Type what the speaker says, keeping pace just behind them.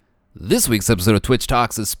This week's episode of Twitch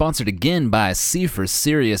Talks is sponsored again by C for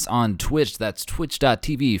Serious on Twitch. That's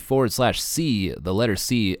twitch.tv/C, the letter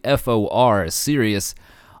C, FOR, Serious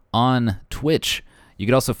on Twitch. You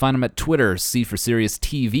can also find him at Twitter, C for Serious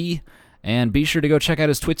TV. And be sure to go check out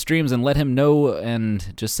his Twitch streams and let him know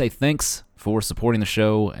and just say thanks for supporting the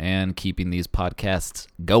show and keeping these podcasts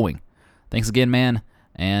going. Thanks again, man,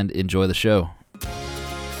 and enjoy the show.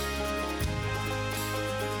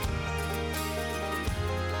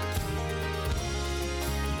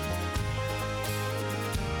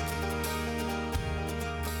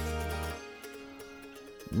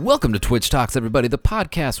 Welcome to Twitch Talks, everybody, the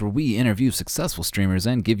podcast where we interview successful streamers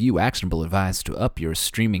and give you actionable advice to up your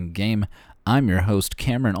streaming game. I'm your host,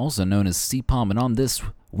 Cameron, also known as CPOM, and on this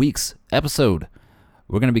week's episode,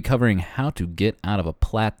 we're going to be covering how to get out of a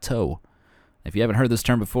plateau. If you haven't heard this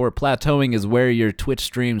term before, plateauing is where your Twitch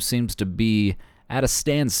stream seems to be at a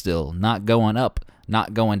standstill, not going up,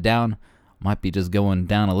 not going down. Might be just going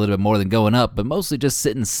down a little bit more than going up, but mostly just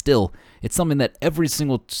sitting still. It's something that every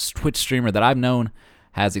single Twitch streamer that I've known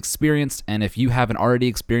has experienced, and if you haven't already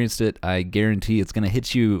experienced it, I guarantee it's going to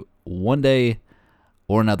hit you one day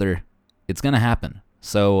or another. It's going to happen.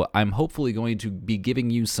 So I'm hopefully going to be giving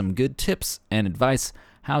you some good tips and advice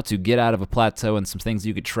how to get out of a plateau and some things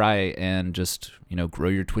you could try and just, grow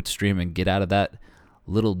your Twitch stream and get out of that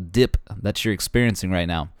little dip that you're experiencing right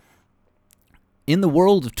now. In the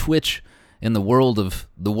world of Twitch, in the world of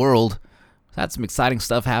the world, I've had some exciting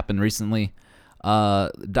stuff happen recently.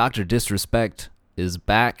 Dr. Disrespect is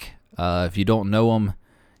back. If you don't know him,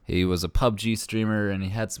 he was a PUBG streamer and he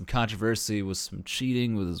had some controversy with some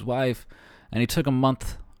cheating with his wife, and he took a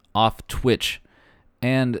month off Twitch.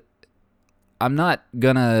 And I'm not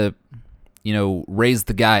gonna, raise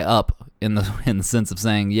the guy up in the sense of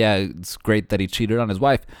saying, yeah, it's great that he cheated on his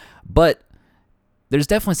wife, but there's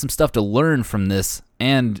definitely some stuff to learn from this,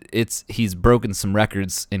 and he's broken some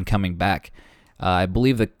records in coming back. I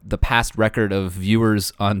believe the past record of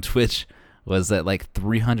viewers on Twitch was at like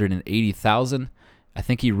 380,000. I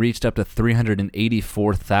think he reached up to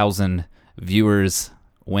 384,000 viewers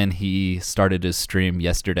when he started his stream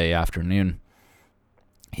yesterday afternoon.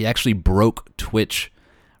 He actually broke Twitch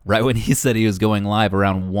right when he said he was going live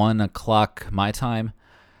around 1 o'clock my time.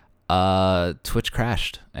 Twitch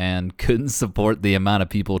crashed and couldn't support the amount of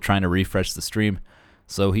people trying to refresh the stream.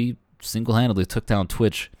 So he single-handedly took down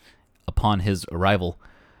Twitch upon his arrival.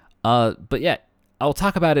 But yeah, I'll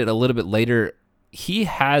talk about it a little bit later. He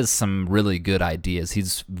has some really good ideas.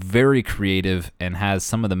 He's very creative and has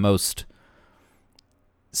some of the most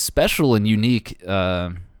special and unique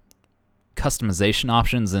customization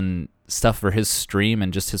options and stuff for his stream,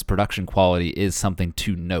 and just his production quality is something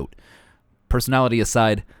to note. Personality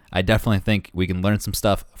aside, I definitely think we can learn some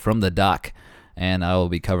stuff from the doc, and I will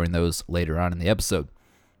be covering those later on in the episode.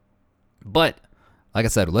 But, like I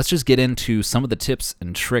said, let's just get into some of the tips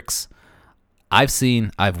and tricks I've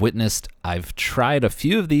seen, I've witnessed, I've tried a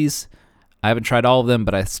few of these. I haven't tried all of them,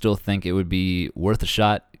 but I still think it would be worth a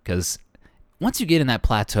shot, because once you get in that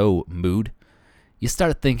plateau mood, you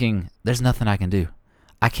start thinking, there's nothing I can do.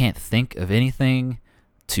 I can't think of anything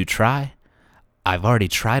to try. I've already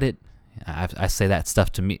tried it. I say that stuff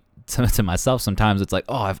to myself sometimes. It's like,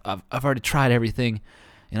 oh, I've already tried everything.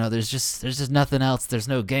 There's just nothing else. There's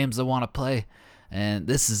no games I want to play, and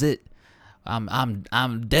this is it.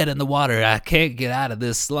 I'm dead in the water. I can't get out of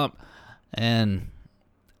this slump. And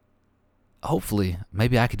hopefully,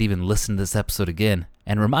 maybe I could even listen to this episode again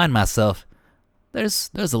and remind myself there's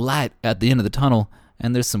a light at the end of the tunnel,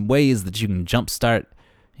 and there's some ways that you can jumpstart,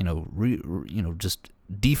 just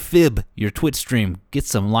defib your Twitch stream, get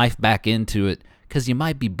some life back into it, because you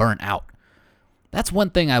might be burnt out. That's one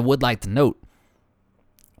thing I would like to note.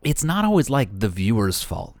 It's not always like the viewer's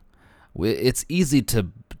fault. It's easy to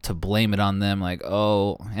blame it on them, like,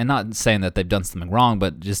 oh, and not saying that they've done something wrong,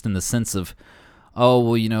 but just in the sense of, oh,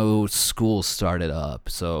 well, school started up,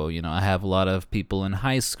 so, I have a lot of people in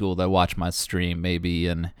high school that watch my stream, maybe,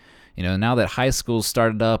 and, now that high school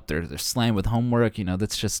started up, they're slammed with homework,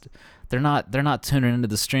 that's just, they're not tuning into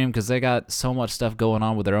the stream because they got so much stuff going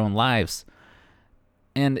on with their own lives.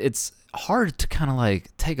 And it's hard to kind of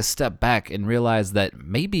like take a step back and realize that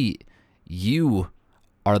maybe you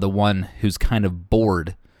are the one who's kind of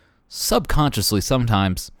bored, subconsciously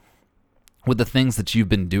sometimes, with the things that you've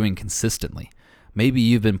been doing consistently. Maybe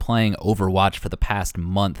you've been playing Overwatch for the past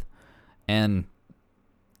month, and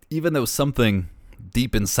even though something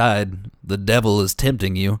deep inside, the devil is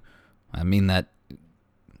tempting you, I mean that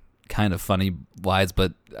kind of funny wise,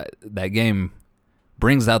 but that game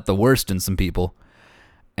brings out the worst in some people,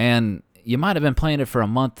 and you might have been playing it for a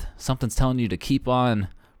month, something's telling you to keep on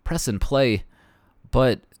press and play,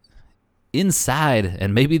 but inside,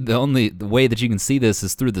 and maybe the way that you can see this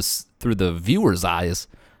is through the viewer's eyes,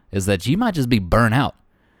 is that you might just be burnt out.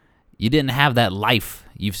 You didn't have that life.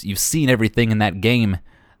 You've seen everything in that game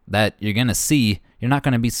that you're gonna see. You're not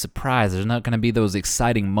gonna be surprised. There's not gonna be those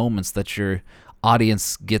exciting moments that your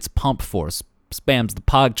audience gets pumped for, spams the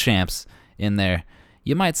pog champs in there.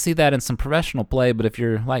 You might see that in some professional play, but if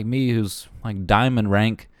you're like me, who's like diamond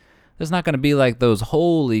rank, there's not gonna be like those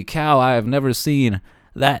holy cow, I have never seen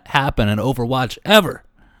that happen in Overwatch ever.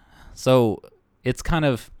 So it's kind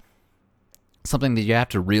of something that you have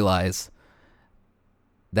to realize,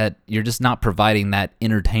 that you're just not providing that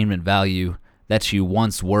entertainment value that you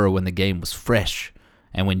once were when the game was fresh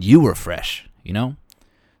and when you were fresh, you know?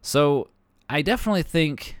 So I definitely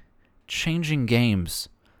think changing games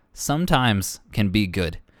sometimes can be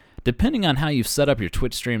good. Depending on how you've set up your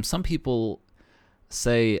Twitch stream, some people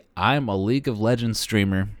say, I'm a League of Legends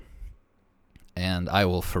streamer, and I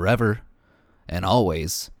will forever and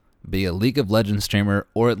always be a League of Legends streamer,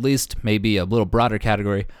 or at least maybe a little broader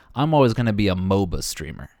category, I'm always going to be a MOBA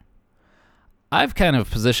streamer. I've kind of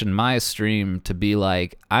positioned my stream to be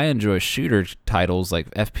like, I enjoy shooter titles like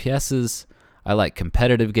FPSs, I like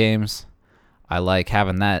competitive games, I like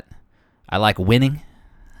having that, I like winning.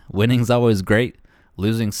 Winning's always great,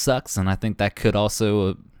 losing sucks, and I think that could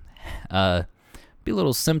also be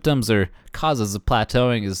little symptoms or causes of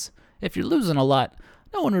plateauing. Is if you're losing a lot,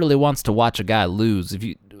 no one really wants to watch a guy lose.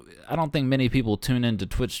 I don't think many people tune into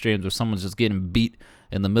Twitch streams where someone's just getting beat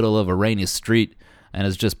in the middle of a rainy street and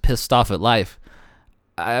is just pissed off at life.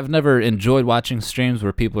 I've never enjoyed watching streams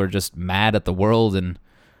where people are just mad at the world, and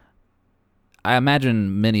I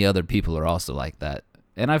imagine many other people are also like that.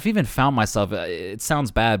 And I've even found myself, it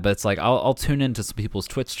sounds bad, but it's like I'll tune into some people's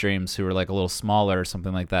Twitch streams who are like a little smaller or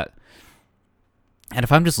something like that. And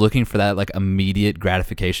if I'm just looking for that like immediate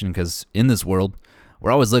gratification, because in this world,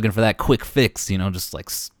 we're always looking for that quick fix, just like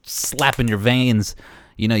slapping your veins.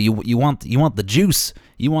 You want the juice.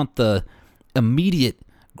 You want the immediate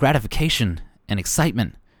gratification and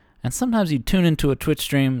excitement. And sometimes you tune into a Twitch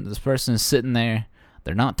stream, this person is sitting there,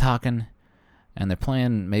 they're not talking, and they're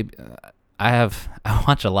playing maybe... I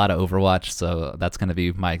watch a lot of Overwatch, so that's going to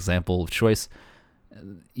be my example of choice.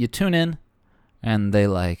 You tune in, and they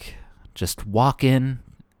like just walk in,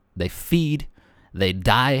 they feed, they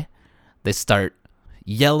die, they start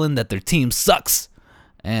yelling that their team sucks,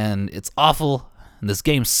 and it's awful, and this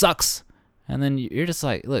game sucks, and then you're just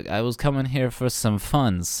like, look, I was coming here for some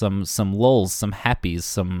fun, some lulz, some happies,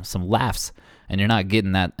 some laughs, and you're not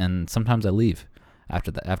getting that, and sometimes I leave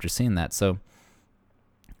after seeing that. So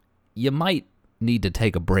you might need to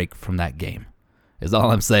take a break from that game, is all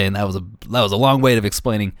I'm saying. That was a long way of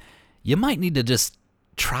explaining. You might need to just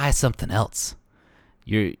try something else.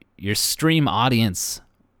 Your stream audience,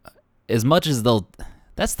 as much as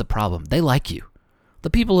that's the problem, they like you. The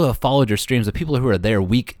people who have followed your streams, the people who are there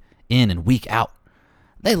week in and week out,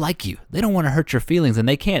 they like you. They don't want to hurt your feelings, and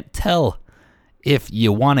they can't tell if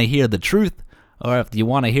you want to hear the truth or if you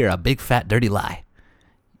want to hear a big fat dirty lie.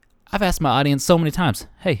 I've asked my audience so many times,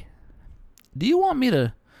 hey, do you want me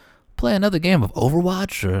to play another game of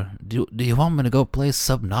Overwatch, or do you want me to go play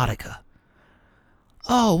Subnautica?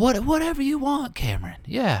 Oh, whatever you want, Cameron.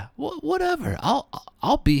 Yeah, whatever.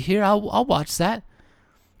 I'll be here. I'll watch that.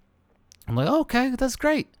 I'm like, okay, that's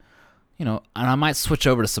great. And I might switch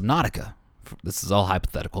over to Subnautica. This is all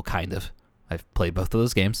hypothetical, kind of. I've played both of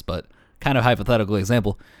those games, but kind of hypothetical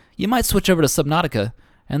example. You might switch over to Subnautica,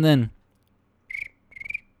 and then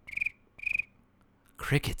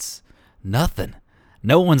crickets. Nothing.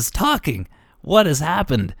 No one's talking. What has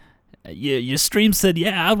happened? Your stream said,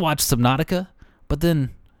 yeah, I'd watch Subnautica, but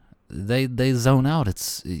then they zone out.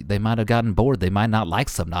 They might have gotten bored. They might not like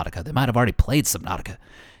Subnautica. They might have already played Subnautica.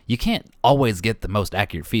 You can't always get the most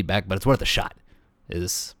accurate feedback, but it's worth a shot.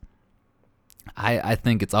 I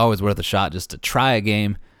think it's always worth a shot just to try a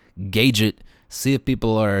game, gauge it, see if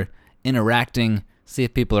people are interacting, see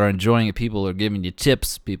if people are enjoying it, people are giving you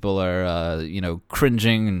tips, people are,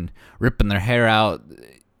 cringing and ripping their hair out.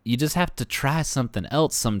 You just have to try something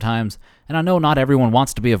else sometimes. And I know not everyone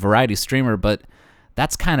wants to be a variety streamer, but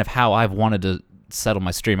that's kind of how I've wanted to settle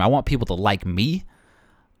my stream. I want people to like me.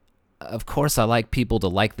 Of course, I like people to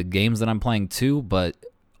like the games that I'm playing too, but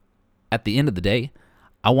at the end of the day,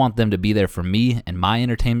 I want them to be there for me and my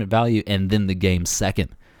entertainment value, and then the game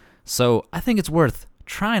second. So I think it's worth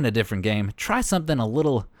trying a different game. Try something a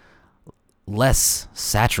little less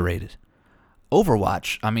saturated.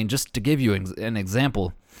 Overwatch, just to give you an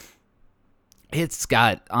example, it's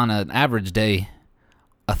got, on an average day,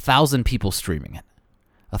 1,000 people streaming it.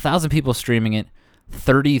 1,000 people streaming it,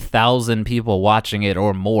 30,000 people watching it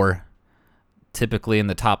or more, typically in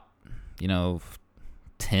the top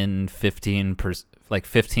 10, 15,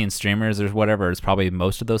 15 streamers or whatever is probably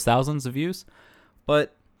most of those thousands of views.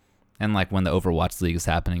 And like when the Overwatch League is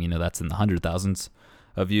happening, that's in the 100,000s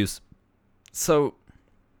of views. So,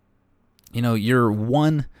 you're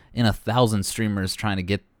 1 in 1,000 streamers trying to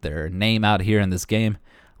get their name out here in this game.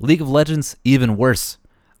 League of Legends, even worse.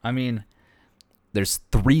 I mean, there's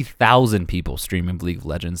 3,000 people streaming League of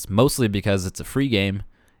Legends, mostly because it's a free game.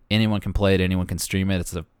 Anyone can play it, anyone can stream it.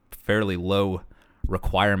 It's a fairly low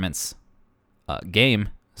requirements game.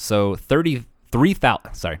 So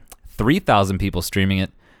 3,000 people streaming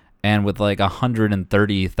it, and with like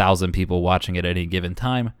 130,000 people watching it at any given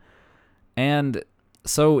time. And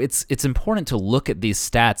so it's important to look at these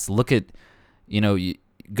stats, look at,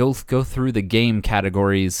 go through the game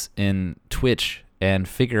categories in Twitch and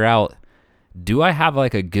figure out, do I have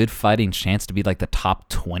like a good fighting chance to be like the top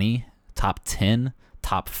 20, top 10,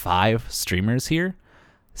 top 5 streamers here?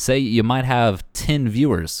 Say you might have 10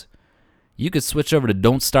 viewers. You could switch over to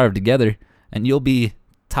Don't Starve Together and you'll be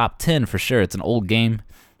top 10 for sure. It's an old game.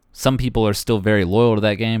 Some people are still very loyal to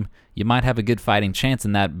that game. You might have a good fighting chance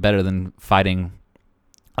in that, better than fighting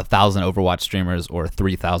 1,000 Overwatch streamers or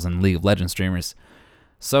 3,000 League of Legends streamers.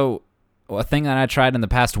 So a thing that I tried in the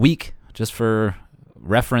past week, just for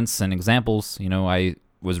reference and examples, I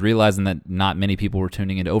was realizing that not many people were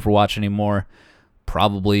tuning into Overwatch anymore.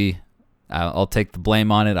 Probably, I'll take the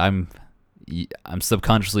blame on it. I'm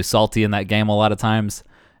subconsciously salty in that game a lot of times,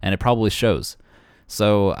 and it probably shows.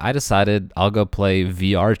 So I decided I'll go play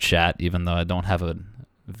VR chat, even though I don't have a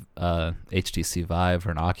HTC Vive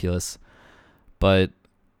or an Oculus. But,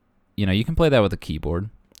 you can play that with a keyboard.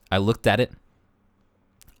 I looked at it.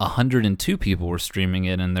 102 people were streaming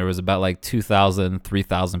it, and there was about like 2,000,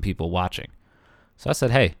 3,000 people watching. So I said,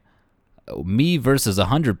 hey, me versus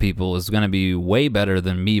 100 people is going to be way better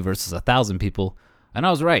than me versus 1,000 people. And I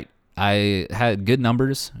was right. I had good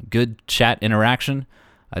numbers, good chat interaction.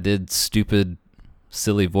 I did stupid,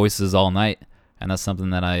 silly voices all night, and that's something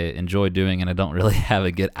that I enjoy doing, and I don't really have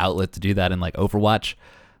a good outlet to do that in like Overwatch.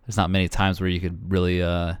 There's not many times where you could really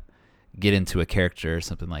get into a character or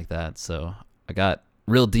something like that. So I got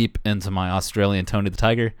real deep into my Australian Tony the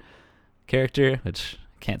Tiger character, which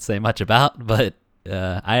I can't say much about, but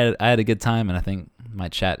I had a good time, and I think my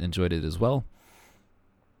chat enjoyed it as well.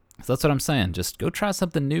 So that's what I'm saying. Just go try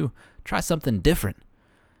something new. Try something different.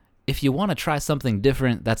 If you want to try something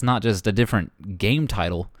different that's not just a different game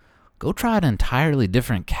title, go try an entirely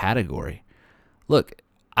different category. Look,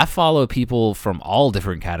 I follow people from all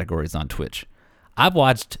different categories on Twitch. I've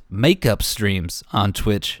watched makeup streams on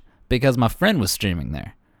Twitch because my friend was streaming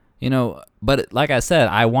there. But like I said,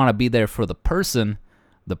 I want to be there for the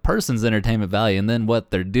person's entertainment value, and then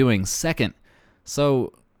what they're doing second.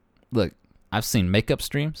 So, look, I've seen makeup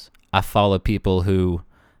streams. I follow people who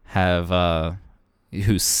have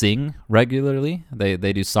who sing regularly. They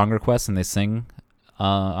do song requests and they sing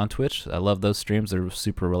on Twitch. I love those streams. They're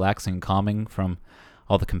super relaxing, calming from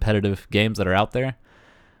all the competitive games that are out there.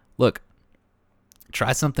 Look,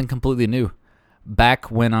 try something completely new. Back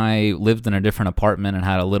when I lived in a different apartment and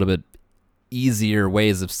had a little bit easier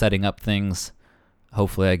ways of setting up things,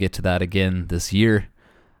 hopefully I get to that again this year,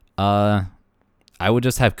 I would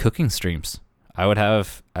just have cooking streams.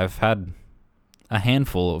 I've had a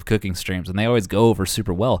handful of cooking streams, and they always go over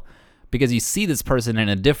super well because you see this person in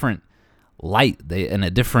a different light, in a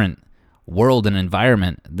different world and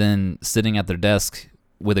environment than sitting at their desk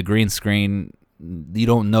with a green screen. You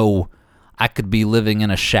don't know. I could be living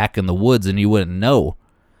in a shack in the woods and you wouldn't know.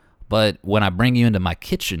 But when I bring you into my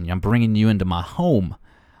kitchen, I'm bringing you into my home.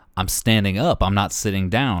 I'm standing up. I'm not sitting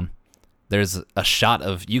down. There's a shot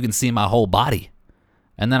of, you can see my whole body.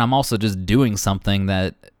 And then I'm also just doing something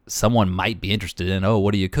that someone might be interested in. Oh,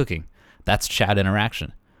 what are you cooking? That's chat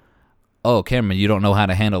interaction. Oh, Cameron, you don't know how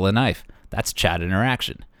to handle a knife. That's chat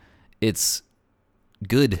interaction. It's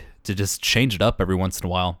good to just change it up every once in a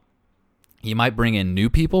while. You might bring in new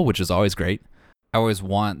people, which is always great. I always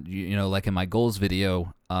want, like in my goals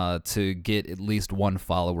video, to get at least one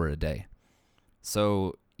follower a day.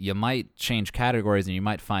 So you might change categories and you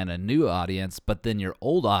might find a new audience, but then your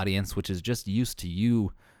old audience, which is just used to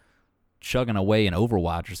you chugging away in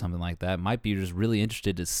Overwatch or something like that, might be just really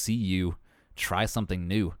interested to see you try something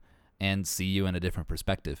new and see you in a different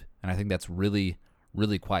perspective. And I think that's really,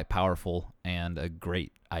 really quite powerful and a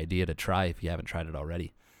great idea to try if you haven't tried it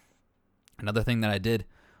already. Another thing that I did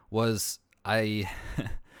was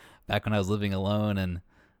back when I was living alone and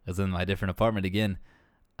I was in my different apartment again,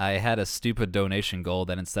 I had a stupid donation goal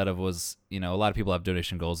that instead of was, a lot of people have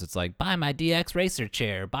donation goals. It's like, buy my DX Racer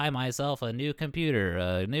chair, buy myself a new computer,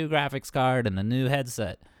 a new graphics card, and a new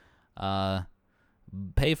headset.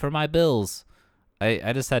 pay for my bills.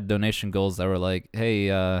 I just had donation goals that were like,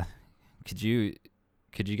 hey, could you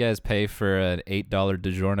guys pay for an $8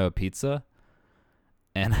 DiGiorno pizza?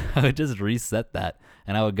 And I would just reset that,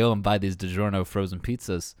 and I would go and buy these DiGiorno frozen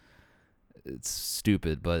pizzas. It's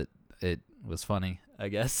stupid, but it was funny, I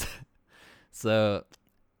guess. So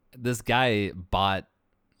this guy bought,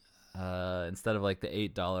 instead of like the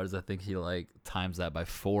 $8, I think he like times that by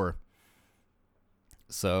 4.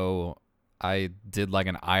 So I did like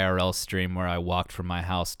an IRL stream where I walked from my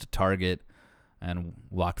house to Target and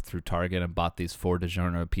walked through Target and bought these 4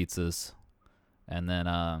 DiGiorno pizzas. And then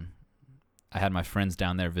I had my friends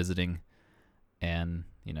down there visiting and,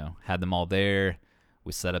 had them all there.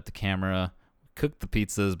 We set up the camera, cooked the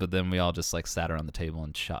pizzas, but then we all just like sat around the table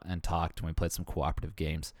and talked, and we played some cooperative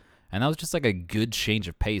games. And that was just like a good change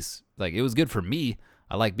of pace. Like, it was good for me.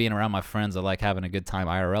 I like being around my friends. I like having a good time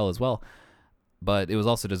IRL as well. But it was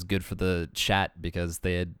also just good for the chat because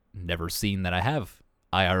they had never seen that I have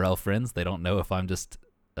IRL friends. They don't know if I'm just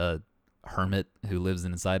a hermit who lives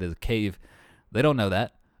inside a cave. They don't know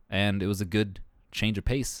that. And it was a good change of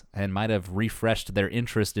pace and might have refreshed their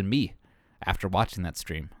interest in me after watching that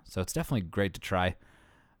stream. So it's definitely great to try.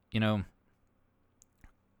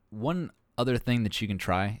 One other thing that you can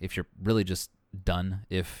try if you're really just done,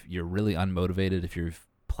 if you're really unmotivated, if you've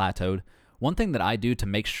plateaued, one thing that I do to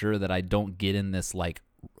make sure that I don't get in this like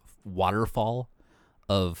waterfall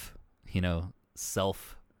of,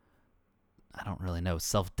 self-doubt.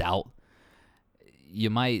 You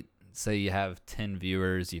might say you have 10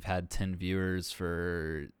 viewers, you've had 10 viewers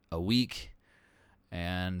for a week,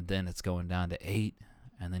 and then it's going down to 8,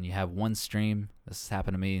 and then you have one stream. This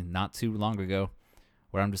happened to me not too long ago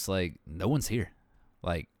where I'm just like, no one's here.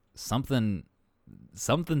 Like, something's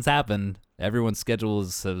happened. Everyone's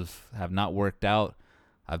schedules have not worked out.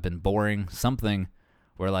 I've been boring. Something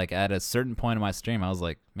where like at a certain point in my stream, I was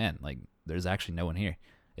like, man, like there's actually no one here.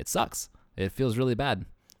 It sucks. It feels really bad.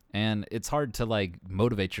 And it's hard to like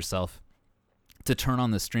motivate yourself to turn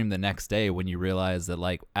on the stream the next day when you realize that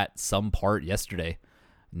like at some part yesterday,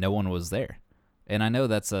 no one was there. And I know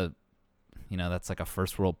that's that's like a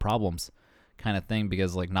first world problems kind of thing,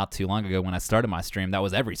 because like not too long ago when I started my stream, that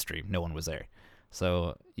was every stream. No one was there.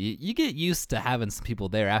 So you get used to having some people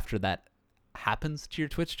there after that happens to your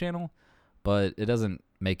Twitch channel, but it doesn't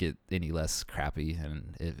make it any less crappy,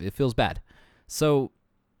 and it feels bad. So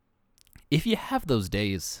if you have those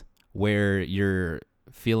days where you're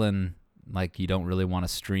feeling like you don't really want to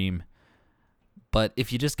stream, but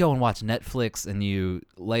if you just go and watch Netflix and you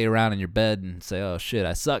lay around in your bed and say, oh shit,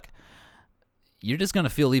 I suck, you're just going to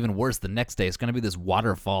feel even worse the next day. It's going to be this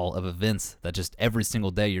waterfall of events that just every single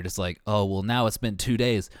day you're just like, oh, well, now it's been 2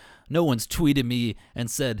 days. No one's tweeted me and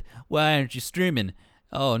said, why aren't you streaming?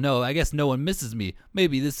 Oh, no, I guess no one misses me.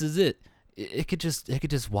 Maybe this is it. It could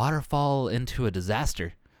just waterfall into a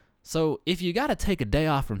disaster. So if you got to take a day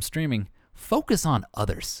off from streaming, focus on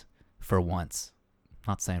others for once.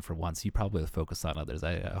 I'm not saying for once. You probably focus on others.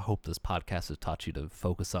 I hope this podcast has taught you to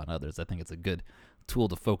focus on others. I think it's a good tool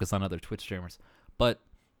to focus on other Twitch streamers. But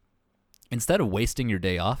instead of wasting your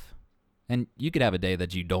day off, and you could have a day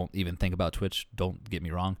that you don't even think about Twitch, don't get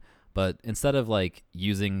me wrong, but instead of like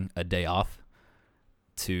using a day off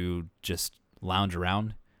to just lounge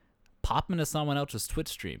around, pop into someone else's Twitch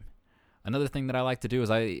stream. Another thing that I like to do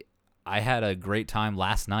is I had a great time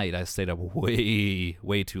last night. I stayed up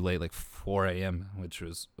way too late, like 4 a.m., which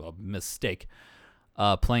was a mistake,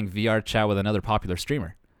 playing VR chat with another popular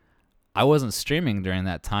streamer. I wasn't streaming during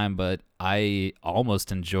that time, but I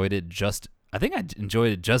almost enjoyed it I think I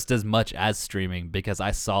enjoyed it just as much as streaming, because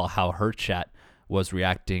I saw how her chat was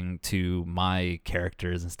reacting to my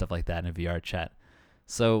characters and stuff like that in VR chat.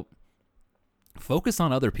 So focus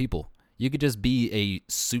on other people. You could just be a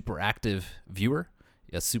super active viewer,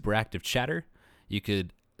 a super active chatter. You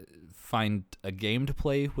could find a game to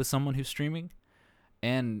play with someone who's streaming.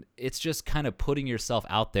 And it's just kind of putting yourself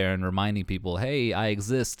out there and reminding people, hey, I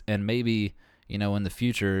exist, and maybe, in the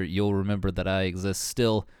future, you'll remember that I exist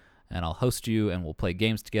still, and I'll host you, and we'll play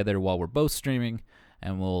games together while we're both streaming,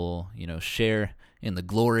 and we'll, share in the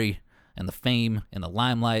glory and the fame and the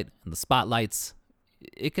limelight and the spotlights.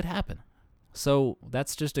 It could happen. So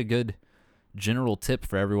that's just a good general tip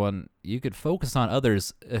for everyone. You could focus on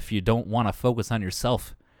others if you don't want to focus on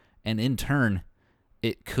yourself, and in turn,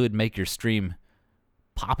 it could make your stream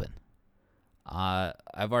popping.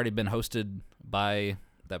 I've already been hosted by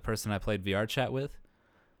that person I played VR chat with.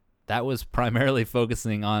 That was primarily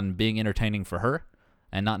focusing on being entertaining for her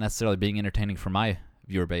and not necessarily being entertaining for my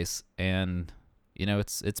viewer base. And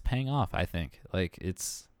it's paying off, I think. Like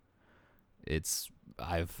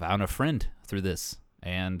I've found a friend through this,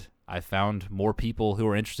 and I found more people who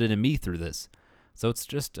are interested in me through this. So it's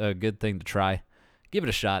just a good thing to try. Give it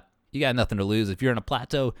a shot. You got nothing to lose. If you're in a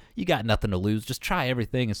plateau, you got nothing to lose. Just try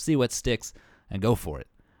everything and see what sticks and go for it.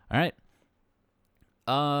 All right?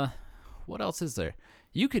 What else is there?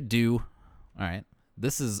 You could do, all right,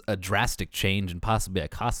 this is a drastic change and possibly a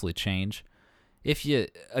costly change. If you,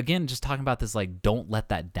 again, just talking about this, like, don't let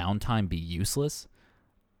that downtime be useless.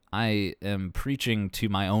 I am preaching to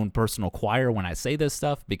my own personal choir when I say this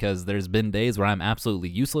stuff because there's been days where I'm absolutely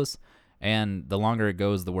useless, and the longer it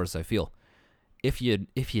goes, the worse I feel. If you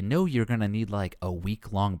know you're going to need like a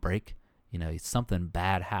week-long break, something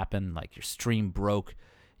bad happened, like your stream broke,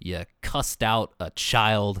 you cussed out a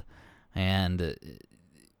child, and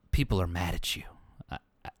people are mad at you.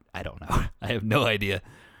 I don't know. I have no idea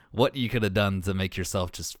what you could have done to make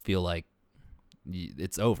yourself just feel like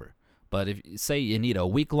it's over. But if you say you need a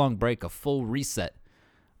week-long break, a full reset,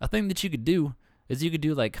 a thing that you could do is you could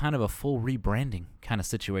do like kind of a full rebranding kind of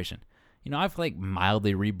situation. I've like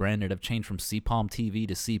mildly rebranded. I've changed from CPalm TV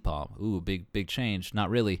to CPalm. Ooh, big change. Not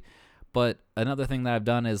really. But another thing that I've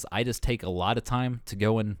done is I just take a lot of time to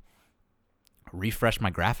go and refresh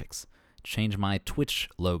my graphics, change my Twitch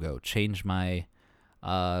logo, change my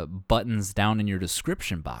buttons down in your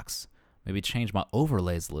description box. Maybe change my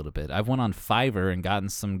overlays a little bit. I've went on Fiverr and gotten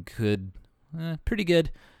some good, pretty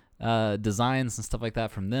good designs and stuff like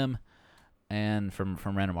that from them, and from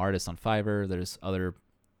random artists on Fiverr. There's other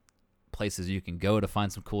places you can go to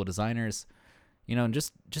find some cool designers, and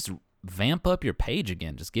just vamp up your page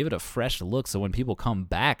again. Just give it a fresh look, so when people come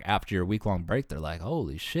back after your week-long break, they're like,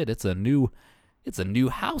 "Holy shit! It's a new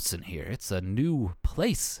house in here. It's a new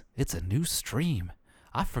place. It's a new stream.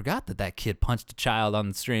 I forgot that kid punched a child on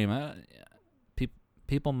the stream."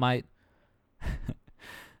 People might.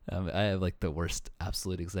 I have like the worst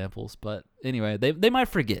absolute examples, but anyway, they might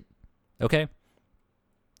forget. Okay.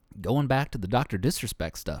 Going back to the Dr.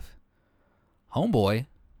 Disrespect stuff, homeboy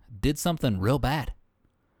did something real bad.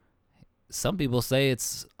 Some people say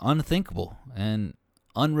it's unthinkable and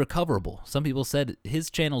unrecoverable. Some people said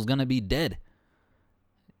his channel's gonna be dead.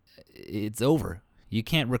 It's over. You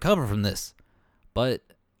can't recover from this. But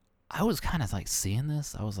I was kind of like seeing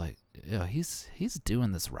this. I was like, yeah, he's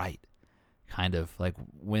doing this right. Kind of like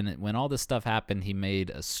when all this stuff happened, he made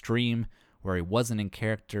a stream where he wasn't in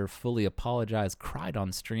character, fully apologized, cried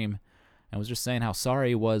on stream, and was just saying how sorry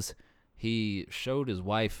he was. He showed his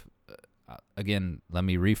wife, again, let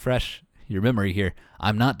me refresh your memory here.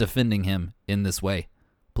 I'm not defending him in this way.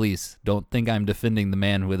 Please don't think I'm defending the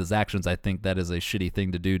man with his actions. I think that is a shitty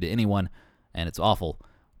thing to do to anyone, and it's awful.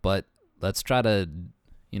 But let's try to,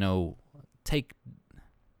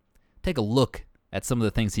 take a look at some of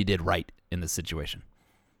the things he did right in this situation.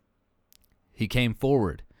 He came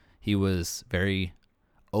forward. He was very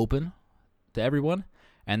open to everyone,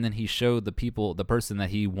 and then he showed the person that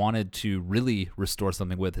he wanted to really restore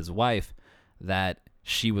something with, his wife, that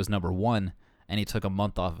she was number one, and he took a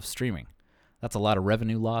month off of streaming. That's a lot of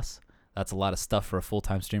revenue loss. That's a lot of stuff for a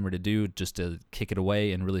full-time streamer to do, just to kick it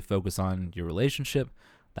away and really focus on your relationship.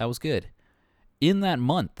 That was good. In that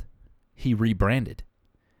month, he rebranded.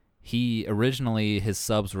 He originally, his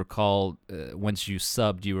subs were called, once you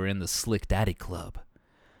subbed, you were in the Slick Daddy Club.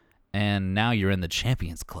 And now you're in the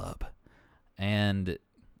Champions Club. And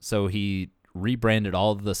so he rebranded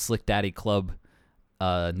all of the Slick Daddy Club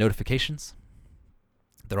notifications.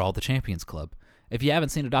 They're all the Champions Club. If you haven't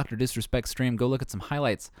seen a Dr. Disrespect stream, go look at some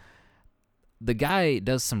highlights. The guy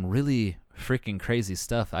does some really freaking crazy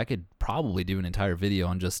stuff. I could probably do an entire video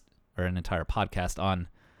on or an entire podcast on,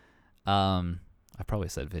 I probably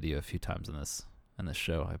said video a few times in this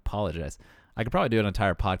show. I apologize. I could probably do an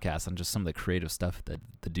entire podcast on just some of the creative stuff that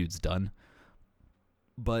the dude's done.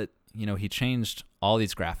 But, he changed all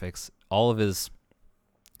these graphics, all of his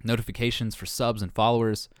notifications for subs and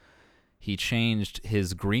followers. He changed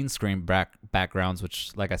his green screen backgrounds,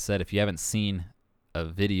 which, like I said, if you haven't seen a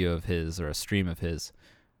video of his or a stream of his,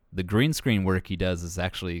 the green screen work he does is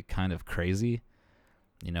actually kind of crazy.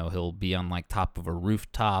 He'll be on like top of a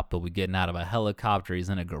rooftop. He'll be getting out of a helicopter. He's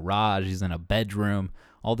in a garage. He's in a bedroom.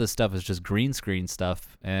 All this stuff is just green screen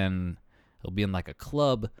stuff. And he'll be in like a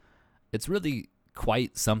club. It's really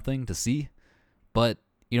quite something to see. But,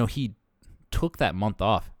 he took that month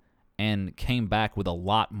off and came back with a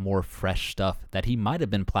lot more fresh stuff that he might have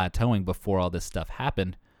been plateauing before all this stuff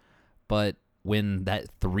happened. But when that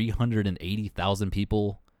 380,000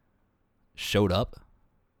 people showed up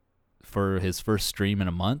for his first stream in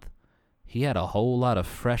a month, he had a whole lot of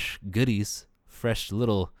fresh goodies, fresh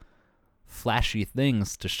little flashy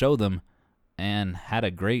things to show them, and had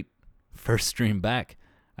a great first stream back.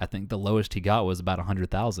 I think the lowest he got was about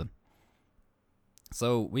 100,000.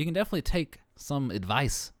 So we can definitely take some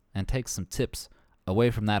advice and take some tips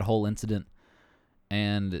away from that whole incident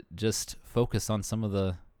and just focus on some of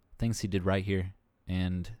the things he did right here.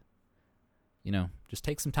 And, just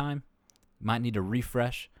take some time. You might need to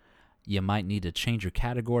refresh. You might need to change your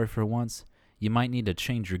category for once. You might need to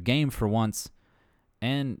change your game for once.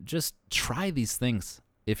 And just try these things.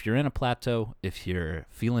 If you're in a plateau, if you're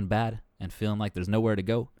feeling bad and feeling like there's nowhere to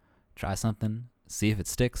go, try something, see if it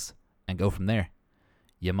sticks, and go from there.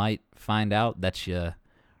 You might find out that you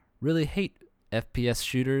really hate FPS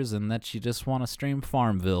shooters and that you just want to stream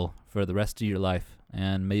Farmville for the rest of your life.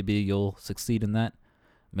 And maybe you'll succeed in that.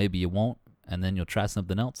 Maybe you won't. And then you'll try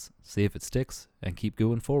something else, see if it sticks, and keep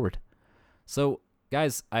going forward. So,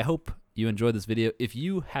 guys, I hope you enjoyed this video. If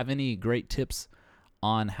you have any great tips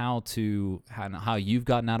on how you've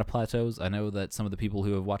gotten out of plateaus, I know that some of the people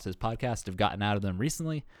who have watched this podcast have gotten out of them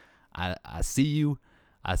recently. I see you.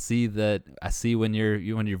 I see when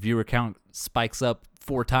your viewer count spikes up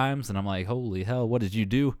 4 times, and I'm like, holy hell, what did you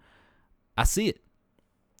do? I see it.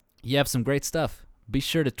 You have some great stuff. Be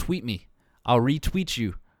sure to tweet me. I'll retweet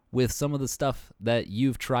you with some of the stuff that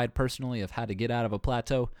you've tried personally of how to get out of a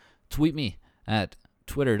plateau. Tweet me at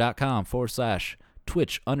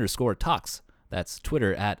twitter.com/Twitch_talks. That's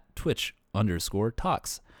Twitter at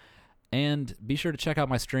Twitch_talks. And be sure to check out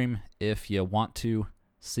my stream if you want to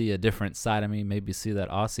see a different side of me, maybe see that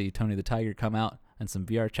Aussie Tony the Tiger come out and some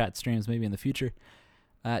VR chat streams maybe in the future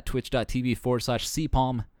at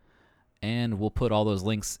twitch.tv/cpalm. And we'll put all those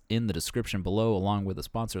links in the description below along with the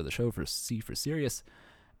sponsor of the show for C for Serious.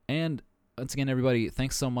 And once again, everybody,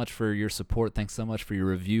 thanks so much for your support. Thanks so much for your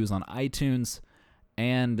reviews on iTunes.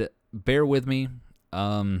 And bear with me.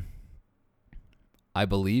 I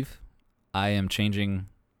believe I am changing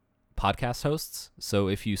podcast hosts. So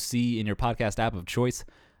if you see in your podcast app of choice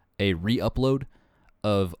a re-upload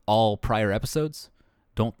of all prior episodes,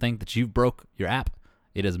 don't think that you've broke your app.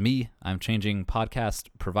 It is me. I'm changing podcast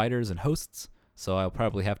providers and hosts, so I'll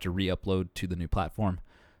probably have to re-upload to the new platform.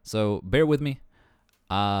 So bear with me.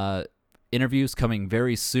 Interviews coming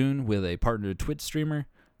very soon with a partnered Twitch streamer.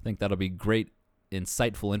 I think that'll be great,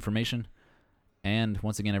 insightful information. And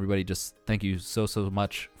once again, everybody, just thank you so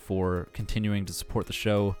much for continuing to support the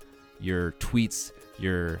show. Your tweets,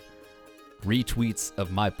 your retweets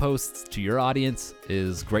of my posts to your audience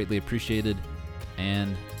is greatly appreciated.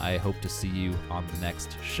 And I hope to see you on the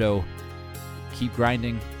next show. Keep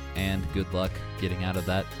grinding, and good luck getting out of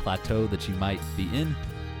that plateau that you might be in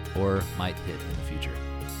or might hit in the future.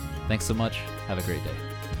 Thanks so much. Have a great day.